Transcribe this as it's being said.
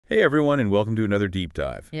Hey everyone, and welcome to another deep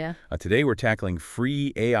dive. Yeah. Today we're tackling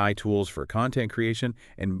free AI tools for content creation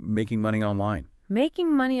and making money online.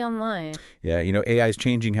 Making money online. Yeah, AI is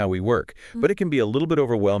changing how we work, but it can be a little bit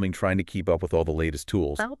overwhelming trying to keep up with all the latest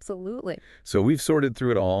tools. Absolutely. So we've sorted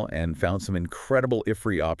through it all and found some incredible if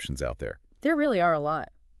free options out there. There really are a lot.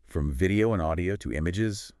 From video and audio to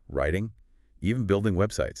images, writing, even building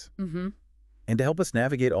websites. Mm-hmm. And to help us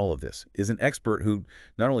navigate all of this is an expert who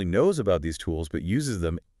not only knows about these tools, but uses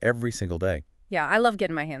them every single day. Yeah, I love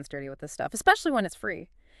getting my hands dirty with this stuff, especially when it's free.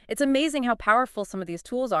 It's amazing how powerful some of these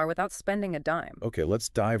tools are without spending a dime. Okay, let's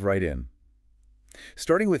dive right in.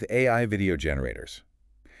 Starting with AI video generators.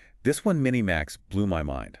 This one, Minimax, blew my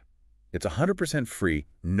mind. It's 100% free,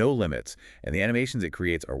 no limits, and the animations it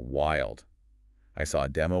creates are wild. I saw a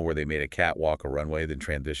demo where they made a cat walk a runway, then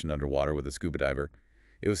transitioned underwater with a scuba diver.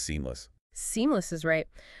 It was seamless. Seamless is right.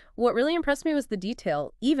 What really impressed me was the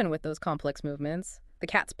detail, even with those complex movements. The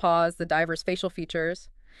cat's paws, the diver's facial features.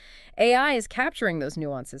 AI is capturing those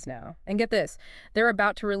nuances now. And get this, they're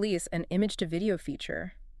about to release an image-to-video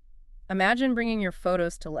feature. Imagine bringing your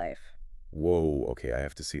photos to life. Whoa, okay, I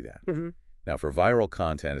have to see that. Mm-hmm. Now, for viral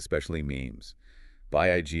content, especially memes,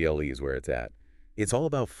 BuyIGLE is where it's at. It's all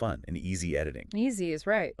about fun and easy editing. Easy is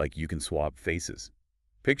right. Like you can swap faces.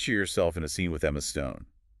 Picture yourself in a scene with Emma Stone,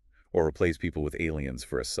 or replace people with aliens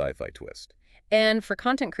for a sci-fi twist. And for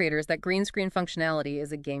content creators, that green screen functionality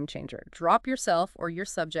is a game changer. Drop yourself or your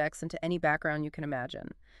subjects into any background you can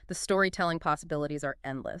imagine. The storytelling possibilities are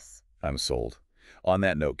endless. I'm sold. On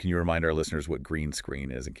that note, can you remind our listeners what green screen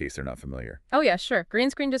is in case they're not familiar? Oh yeah, sure. Green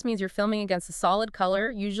screen just means you're filming against a solid color,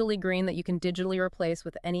 usually green, that you can digitally replace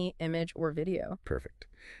with any image or video. Perfect.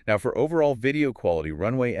 Now, for overall video quality,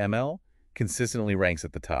 Runway ML consistently ranks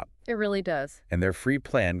at the top. It really does. And their free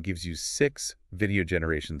plan gives you 6 video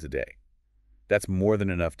generations a day. That's more than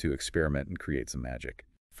enough to experiment and create some magic.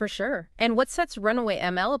 For sure. And what sets Runway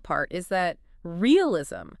ML apart is that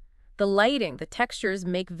realism. The lighting, the textures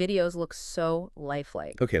make videos look so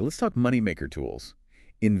lifelike. Okay, let's talk moneymaker tools.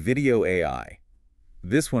 In Video AI,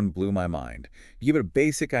 this one blew my mind. You give it a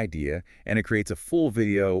basic idea, and it creates a full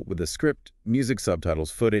video with a script, music,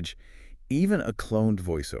 subtitles, footage, even a cloned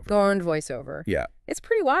voiceover. Cloned voiceover. Yeah. It's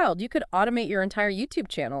pretty wild. You could automate your entire YouTube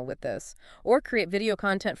channel with this, or create video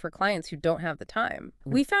content for clients who don't have the time.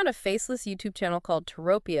 We found a faceless YouTube channel called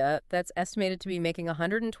Teropia that's estimated to be making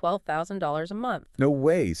 $112,000 a month. No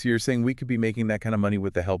way. So you're saying we could be making that kind of money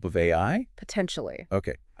with the help of AI? Potentially.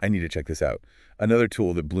 Okay, I need to check this out. Another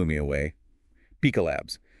tool that blew me away, Pika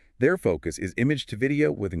Labs. Their focus is image to video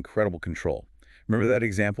with incredible control. Remember that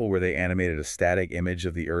example where they animated a static image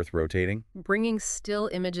of the Earth rotating? Bringing still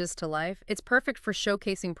images to life. It's perfect for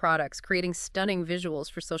showcasing products, creating stunning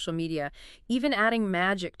visuals for social media, even adding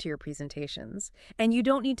magic to your presentations. And you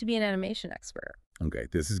don't need to be an animation expert. Okay,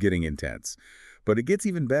 this is getting intense. But it gets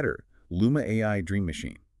even better. Luma AI Dream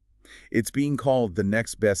Machine. It's being called the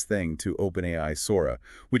next best thing to OpenAI Sora,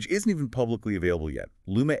 which isn't even publicly available yet.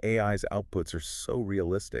 Luma AI's outputs are so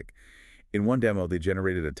realistic. In one demo, they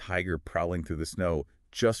generated a tiger prowling through the snow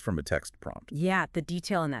just from a text prompt. Yeah, the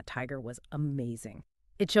detail in that tiger was amazing.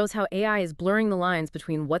 It shows how AI is blurring the lines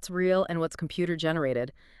between what's real and what's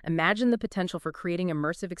computer-generated. Imagine the potential for creating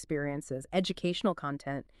immersive experiences, educational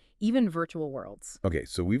content, even virtual worlds. Okay,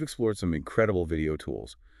 so we've explored some incredible video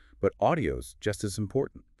tools, but audio's just as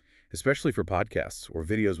important, especially for podcasts or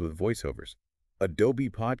videos with voiceovers. Adobe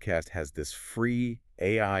Podcast has this free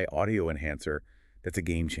AI audio enhancer that's a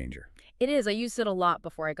game changer. It is. I used it a lot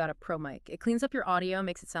before I got a pro mic. It cleans up your audio,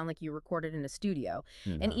 makes it sound like you recorded in a studio.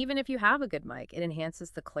 And even if you have a good mic, it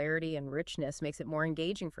enhances the clarity and richness, makes it more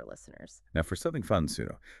engaging for listeners. Now, for something fun,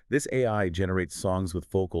 Suno, this AI generates songs with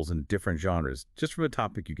vocals in different genres, just from a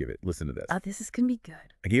topic you give it. Listen to this. This is going to be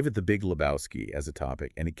good. I gave it The Big Lebowski as a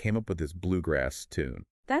topic, and it came up with this bluegrass tune.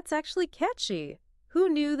 That's actually catchy. Who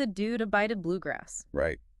knew the dude abided bluegrass?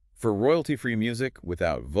 Right. For royalty-free music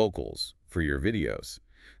without vocals for your videos,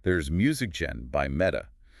 there's MusicGen by Meta,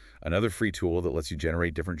 another free tool that lets you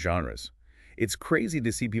generate different genres. It's crazy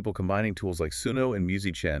to see people combining tools like Suno and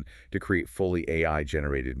MusicGen to create fully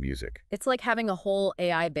AI-generated music. It's like having a whole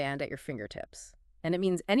AI band at your fingertips. And it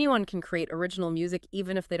means anyone can create original music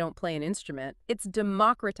even if they don't play an instrument. It's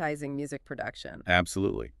democratizing music production.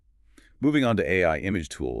 Absolutely. Moving on to AI image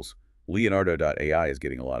tools, leonardo.ai is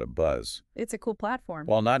getting a lot of buzz. It's a cool platform.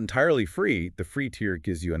 While not entirely free, the free tier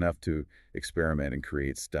gives you enough to experiment and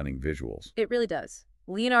create stunning visuals. It really does.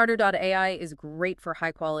 Leonardo.ai is great for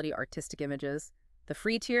high-quality artistic images. The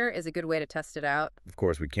free tier is a good way to test it out. Of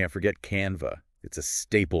course, we can't forget Canva. It's a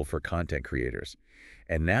staple for content creators.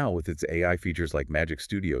 And now with its AI features like Magic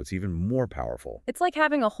Studio, it's even more powerful. It's like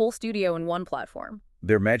having a whole studio in one platform.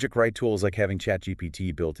 Their Magic Write tool is like having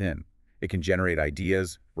ChatGPT built in. It can generate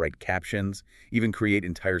ideas, write captions, even create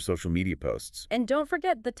entire social media posts. And don't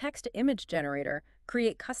forget the text-to-image generator.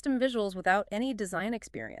 Create custom visuals without any design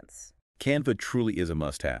experience. Canva truly is a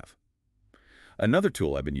must-have. Another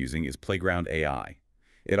tool I've been using is Playground AI.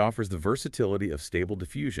 It offers the versatility of Stable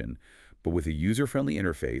Diffusion, but with a user-friendly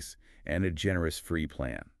interface and a generous free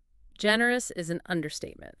plan. Generous is an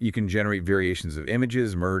understatement. You can generate variations of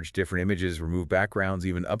images, merge different images, remove backgrounds,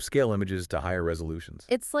 even upscale images to higher resolutions.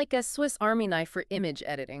 It's like a Swiss Army knife for image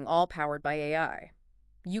editing, all powered by AI.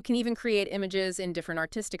 You can even create images in different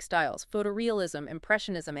artistic styles, photorealism,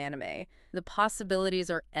 impressionism, anime. The possibilities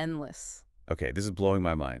are endless. Okay, this is blowing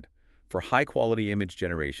my mind. For high-quality image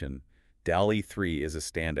generation, DALL-E 3 is a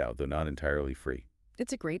standout, though not entirely free.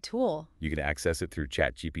 It's a great tool. You can access it through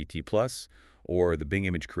ChatGPT Plus or the Bing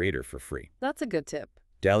Image Creator for free. That's a good tip.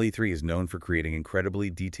 DALL-E 3 is known for creating incredibly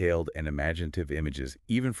detailed and imaginative images,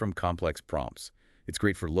 even from complex prompts. It's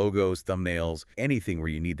great for logos, thumbnails, anything where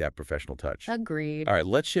you need that professional touch. Agreed. All right,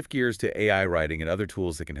 let's shift gears to AI writing and other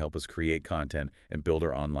tools that can help us create content and build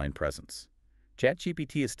our online presence.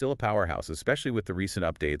 ChatGPT is still a powerhouse, especially with the recent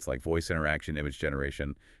updates like voice interaction, image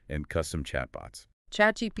generation, and custom chatbots.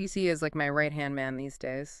 ChatGPT is like my right-hand man these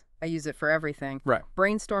days. I use it for everything. Right.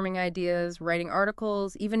 Brainstorming ideas, writing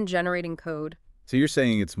articles, even generating code. So you're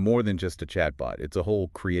saying it's more than just a chatbot. It's a whole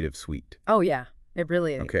creative suite. Oh, yeah. It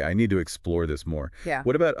really is. Okay, I need to explore this more. Yeah.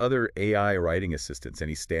 What about other AI writing assistants?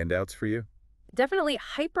 Any standouts for you? Definitely,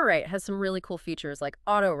 HyperWrite has some really cool features like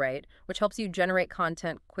AutoWrite, which helps you generate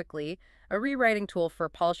content quickly, a rewriting tool for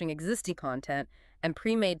polishing existing content, and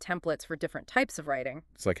pre-made templates for different types of writing.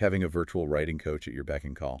 It's like having a virtual writing coach at your beck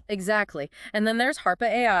and call. Exactly. And then there's Harpa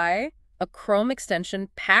AI, a Chrome extension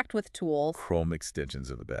packed with tools. Chrome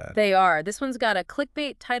extensions are the bad. They are. This one's got a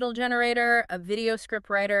clickbait title generator, a video script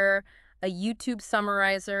writer, a YouTube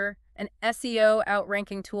summarizer, an SEO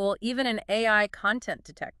outranking tool, even an AI content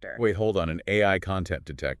detector. Wait, hold on, an AI content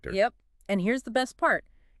detector. Yep. And here's the best part.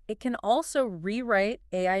 It can also rewrite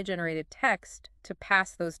AI-generated text to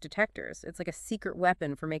pass those detectors. It's like a secret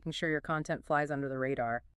weapon for making sure your content flies under the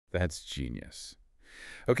radar. That's genius.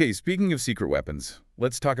 Okay, speaking of secret weapons,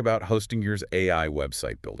 let's talk about Hostinger's AI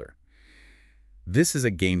website builder. This is a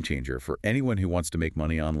game changer for anyone who wants to make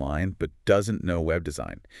money online but doesn't know web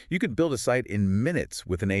design. You could build a site in minutes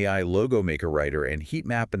with an AI logo maker writer and heat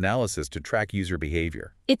map analysis to track user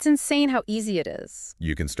behavior. It's insane how easy it is.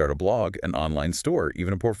 You can start a blog, an online store,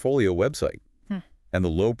 even a portfolio website. And the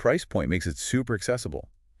low price point makes it super accessible.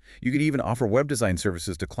 You could even offer web design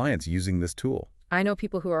services to clients using this tool. I know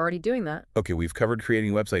people who are already doing that. Okay, we've covered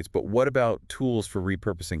creating websites, but what about tools for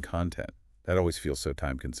repurposing content? That always feels so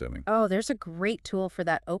time-consuming. Oh, there's a great tool for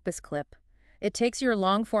that Opus Clip. It takes your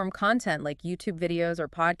long-form content like YouTube videos or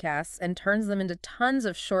podcasts and turns them into tons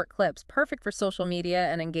of short clips, perfect for social media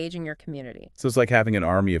and engaging your community. So it's like having an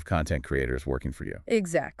army of content creators working for you.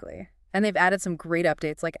 Exactly. And they've added some great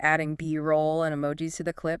updates like adding B-roll and emojis to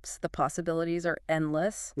the clips. The possibilities are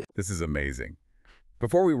endless. This is amazing.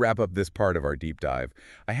 Before we wrap up this part of our deep dive,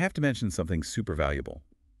 I have to mention something super valuable.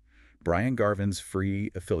 Brian Garvin's free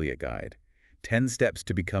affiliate guide. 10 Steps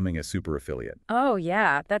to Becoming a Super Affiliate. Oh,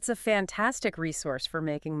 yeah. That's a fantastic resource for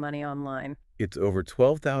making money online. It's over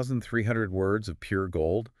 12,300 words of pure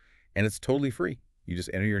gold, and it's totally free. You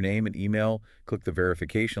just enter your name and email, click the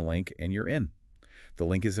verification link, and you're in. The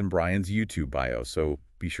link is in Brian's YouTube bio, so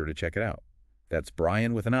be sure to check it out. That's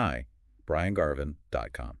Brian with an I,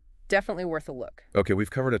 briangarvin.com. Definitely worth a look. Okay,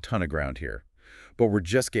 we've covered a ton of ground here, but we're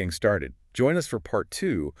just getting started. Join us for part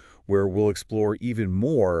 2, where we'll explore even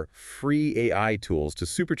more free AI tools to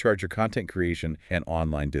supercharge your content creation and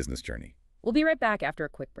online business journey. We'll be right back after a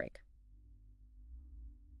quick break.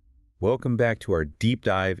 Welcome back to our deep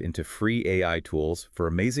dive into free AI tools for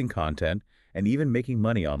amazing content and even making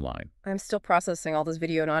money online. I'm still processing all those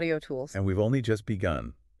video and audio tools. And we've only just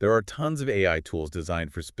begun. There are tons of AI tools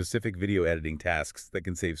designed for specific video editing tasks that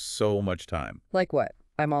can save so much time. Like what?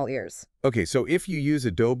 I'm all ears. Okay, so if you use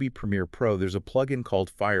Adobe Premiere Pro, there's a plugin called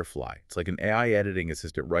Firefly. It's like an AI editing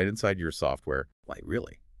assistant right inside your software. Like,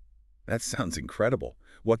 really? That sounds incredible.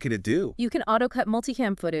 What can it do? You can auto-cut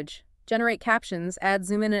multicam footage, generate captions, add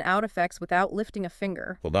zoom in and out effects without lifting a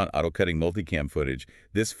finger. Well, not auto-cutting multicam footage.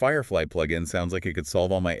 This Firefly plugin sounds like it could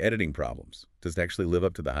solve all my editing problems. Does it actually live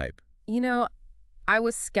up to the hype? You know, I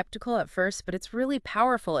was skeptical at first, but it's really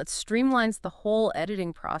powerful. It streamlines the whole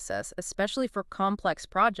editing process, especially for complex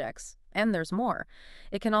projects. And there's more.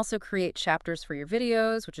 It can also create chapters for your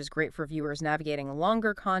videos, which is great for viewers navigating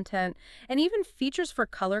longer content, and even features for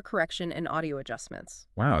color correction and audio adjustments.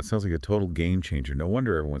 Wow, it sounds like a total game changer. No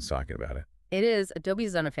wonder everyone's talking about it. It is.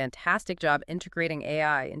 Adobe's done a fantastic job integrating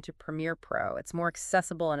AI into Premiere Pro. It's more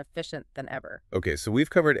accessible and efficient than ever. Okay, so we've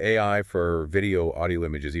covered AI for video, audio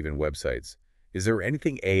images, even websites. Is there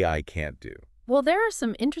anything AI can't do? Well, there are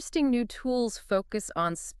some interesting new tools focused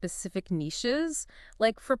on specific niches.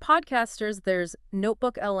 Like for podcasters, there's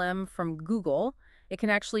Notebook LM from Google. It can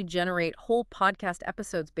actually generate whole podcast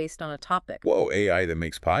episodes based on a topic. Whoa, AI that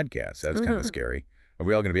makes podcasts. That's kind of scary. Are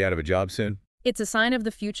we all going to be out of a job soon? It's a sign of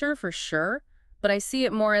the future for sure, but I see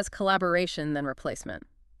it more as collaboration than replacement.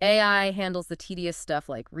 AI handles the tedious stuff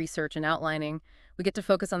like research and outlining. We get to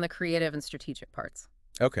focus on the creative and strategic parts.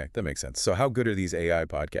 Okay, that makes sense. So how good are these AI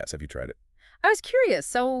podcasts? Have you tried it? I was curious,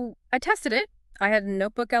 so I tested it. I had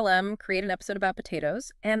Notebook LM create an episode about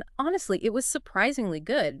potatoes, and honestly, it was surprisingly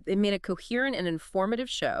good. It made a coherent and informative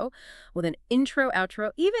show with an intro,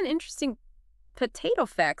 outro, even interesting potato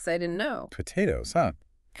facts I didn't know. Potatoes, huh?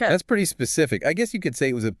 Huh. That's pretty specific. I guess you could say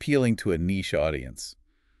it was appealing to a niche audience.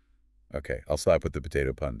 Okay, I'll stop with the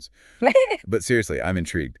potato puns. But seriously, I'm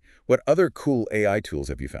intrigued. What other cool AI tools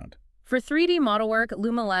have you found? For 3D model work,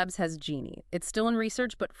 Luma Labs has Genie. It's still in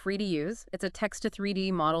research, but free to use. It's a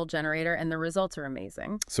text-to-3D model generator, and the results are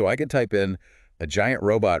amazing. So I could type in a giant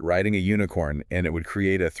robot riding a unicorn, and it would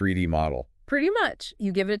create a 3D model. Pretty much.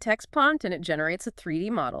 You give it a text prompt, and it generates a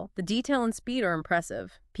 3D model. The detail and speed are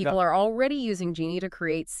impressive. People are already using Genie to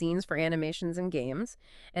create scenes for animations and games,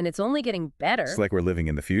 and it's only getting better. It's like we're living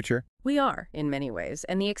in the future. We are, in many ways,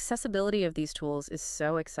 and the accessibility of these tools is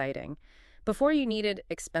so exciting. Before you needed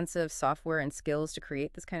expensive software and skills to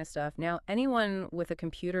create this kind of stuff, now anyone with a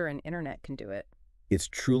computer and internet can do it. It's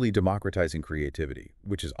truly democratizing creativity,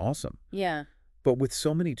 which is awesome. Yeah. But with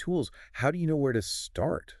so many tools, how do you know where to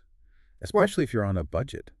start? Especially if you're on a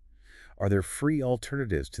budget. Are there free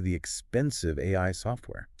alternatives to the expensive AI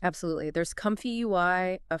software? Absolutely. There's Comfy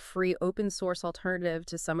UI, a free open source alternative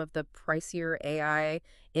to some of the pricier AI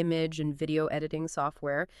image and video editing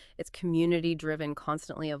software. It's community driven,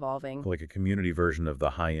 constantly evolving. Like a community version of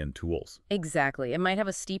the high-end tools. Exactly. It might have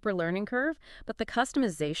a steeper learning curve, but the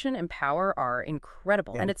customization and power are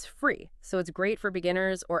incredible, and it's free. So it's great for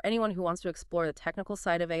beginners or anyone who wants to explore the technical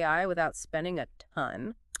side of AI without spending a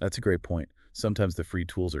ton. That's a great point. Sometimes the free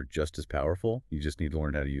tools are just as powerful. You just need to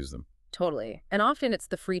learn how to use them. Totally. And often it's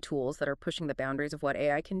the free tools that are pushing the boundaries of what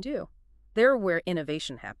AI can do. They're where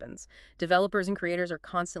innovation happens. Developers and creators are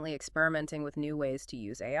constantly experimenting with new ways to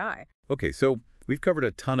use AI. Okay, so we've covered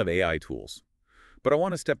a ton of AI tools, but I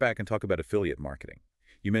want to step back and talk about affiliate marketing.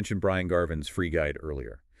 You mentioned Brian Garvin's free guide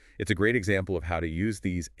earlier. It's a great example of how to use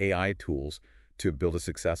these AI tools to build a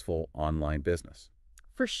successful online business.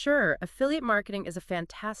 For sure, affiliate marketing is a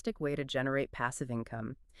fantastic way to generate passive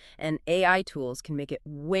income, and AI tools can make it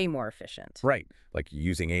way more efficient. Right, like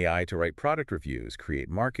using AI to write product reviews, create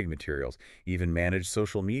marketing materials, even manage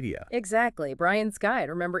social media. Exactly. Brian's guide.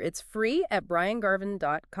 Remember, it's free at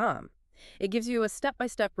briangarvin.com. It gives you a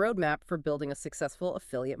step-by-step roadmap for building a successful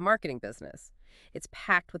affiliate marketing business. It's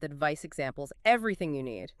packed with advice examples, everything you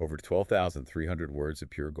need. Over 12,300 words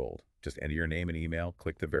of pure gold. Just enter your name and email,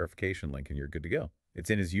 click the verification link, and you're good to go. It's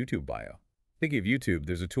in his YouTube bio. Thinking of YouTube,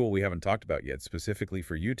 there's a tool we haven't talked about yet, specifically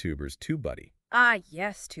for YouTubers, TubeBuddy. Ah,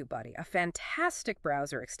 yes, TubeBuddy, a fantastic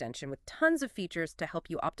browser extension with tons of features to help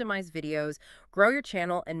you optimize videos, grow your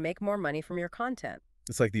channel, and make more money from your content.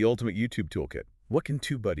 It's like the ultimate YouTube toolkit. What can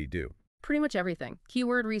TubeBuddy do? Pretty much everything.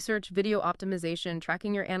 Keyword research, video optimization,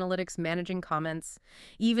 tracking your analytics, managing comments,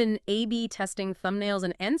 even A/B testing thumbnails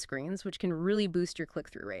and end screens, which can really boost your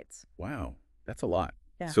click-through rates. Wow, that's a lot.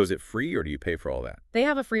 Yeah. So is it free or do you pay for all that? They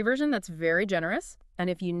have a free version that's very generous, and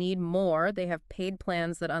if you need more, they have paid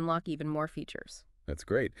plans that unlock even more features. That's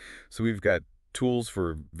great. So we've got tools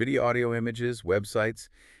for video, audio, images, websites,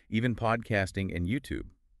 even podcasting and YouTube.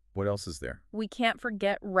 What else is there? We can't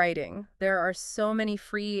forget writing. There are so many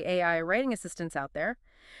free AI writing assistants out there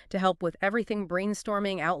to help with everything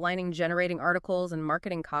brainstorming, outlining, generating articles, and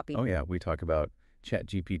marketing copy. Oh yeah, we talk about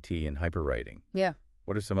ChatGPT and hyperwriting. Yeah.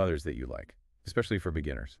 What are some others that you like, especially for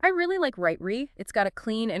beginners? I really like WriteRe. It's got a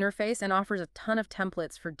clean interface and offers a ton of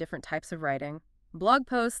templates for different types of writing. Blog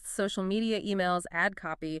posts, social media, emails, ad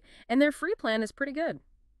copy, and their free plan is pretty good.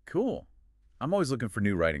 Cool. I'm always looking for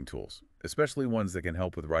new writing tools, especially ones that can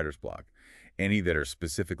help with writer's block, any that are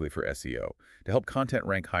specifically for SEO, to help content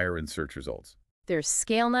rank higher in search results. There's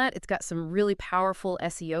ScaleNet. It's got some really powerful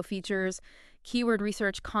SEO features, keyword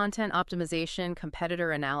research, content optimization,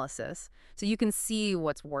 competitor analysis, so you can see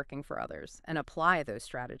what's working for others and apply those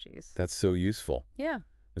strategies. That's so useful. Yeah.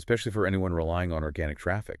 especially for anyone relying on organic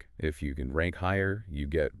traffic. If you can rank higher, you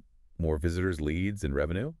get more visitors, leads, and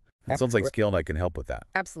revenue. It sounds like Scale Knight can help with that.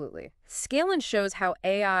 Absolutely. Scalen shows how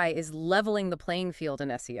AI is leveling the playing field in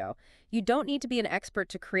SEO. You don't need to be an expert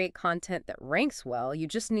to create content that ranks well. You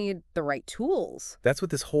just need the right tools. That's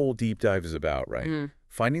what this whole deep dive is about, right? Mm,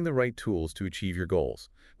 Finding the right tools to achieve your goals,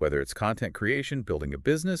 whether it's content creation, building a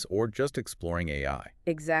business, or just exploring AI.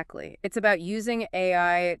 exactly. It's about using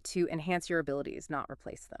AI to enhance your abilities, not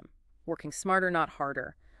replace them. Working smarter, not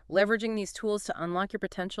harder. Leveraging these tools to unlock your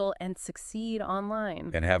potential and succeed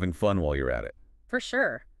online. And having fun while you're at it. For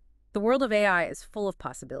sure. The world of AI is full of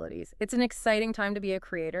possibilities. It's an exciting time to be a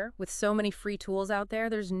creator. With so many free tools out there,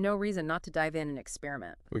 there's no reason not to dive in and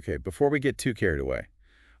experiment. Okay, before we get too carried away,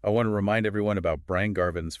 I want to remind everyone about Brian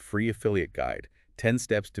Garvin's free affiliate guide, 10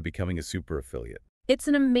 Steps to Becoming a Super Affiliate. It's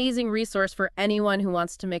an amazing resource for anyone who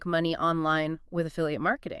wants to make money online with affiliate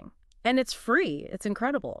marketing. And it's free. It's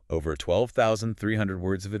incredible. Over 12,300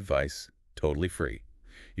 words of advice, totally free.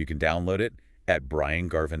 You can download it at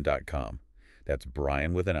briangarvin.com. That's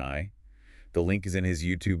Brian with an I. The link is in his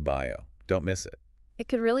YouTube bio. Don't miss it. It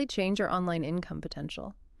could really change your online income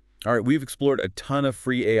potential. All right, we've explored a ton of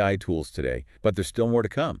free AI tools today, but there's still more to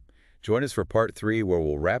come. Join us for part 3, where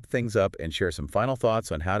we'll wrap things up and share some final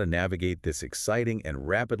thoughts on how to navigate this exciting and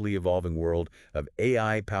rapidly evolving world of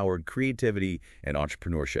AI-powered creativity and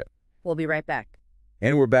entrepreneurship. We'll be right back.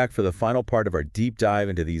 And we're back for the final part of our deep dive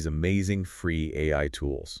into these amazing free AI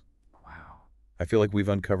tools. Wow. I feel like we've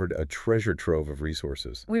uncovered a treasure trove of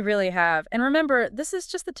resources. We really have. And remember, this is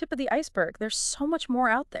just the tip of the iceberg. There's so much more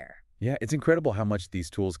out there. Yeah, it's incredible how much these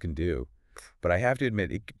tools can do. But I have to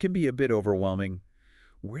admit, it can be a bit overwhelming.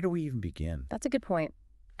 Where do we even begin? That's a good point.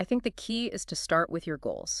 I think the key is to start with your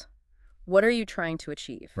goals. What are you trying to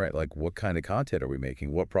achieve? Right, like what kind of content are we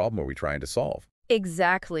making? What problem are we trying to solve?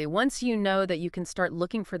 Exactly. Once you know that, you can start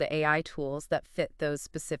looking for the AI tools that fit those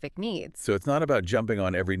specific needs. So it's not about jumping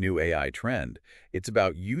on every new AI trend. It's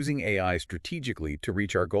about using AI strategically to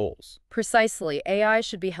reach our goals. Precisely. AI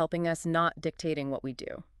should be helping us, not dictating what we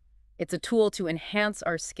do. It's a tool to enhance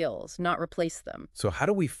our skills, not replace them. So how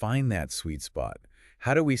do we find that sweet spot?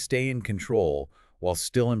 How do we stay in control while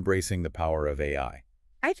still embracing the power of AI?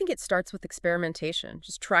 I think it starts with experimentation.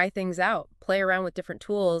 Just try things out, play around with different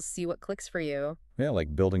tools, see what clicks for you. Yeah,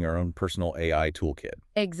 like building our own personal AI toolkit.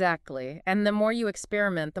 Exactly. And the more you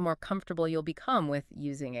experiment, the more comfortable you'll become with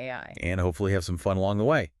using AI. And hopefully have some fun along the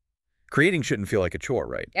way. Creating shouldn't feel like a chore,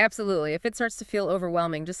 right? Absolutely. If it starts to feel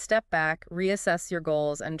overwhelming, just step back, reassess your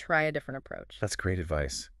goals, and try a different approach. That's great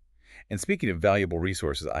advice. And speaking of valuable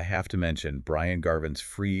resources, I have to mention Brian Garvin's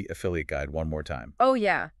free affiliate guide one more time. Oh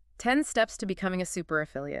yeah, 10 Steps to Becoming a Super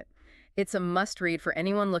Affiliate. It's a must-read for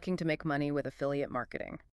anyone looking to make money with affiliate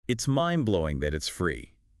marketing. It's mind-blowing that it's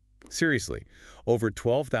free. Seriously, over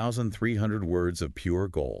 12,300 words of pure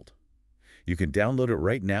gold. You can download it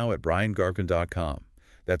right now at briangarvin.com.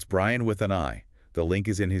 That's Brian with an I. The link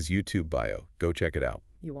is in his YouTube bio. Go check it out.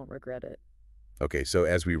 You won't regret it. Okay, so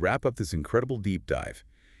as we wrap up this incredible deep dive,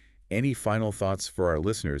 any final thoughts for our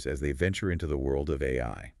listeners as they venture into the world of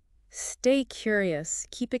AI? Stay curious,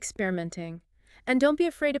 keep experimenting, and don't be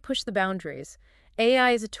afraid to push the boundaries.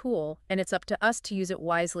 AI is a tool, and it's up to us to use it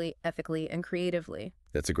wisely, ethically, and creatively.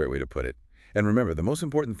 That's a great way to put it. And remember, the most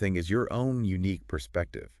important thing is your own unique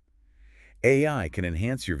perspective. AI can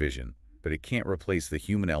enhance your vision, but it can't replace the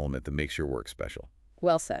human element that makes your work special.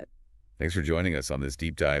 Well said. Thanks for joining us on this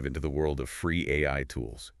deep dive into the world of free AI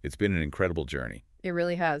tools. It's been an incredible journey. It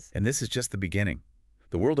really has. And this is just the beginning.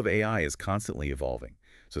 The world of AI is constantly evolving.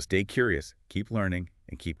 So stay curious, keep learning,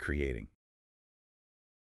 and keep creating.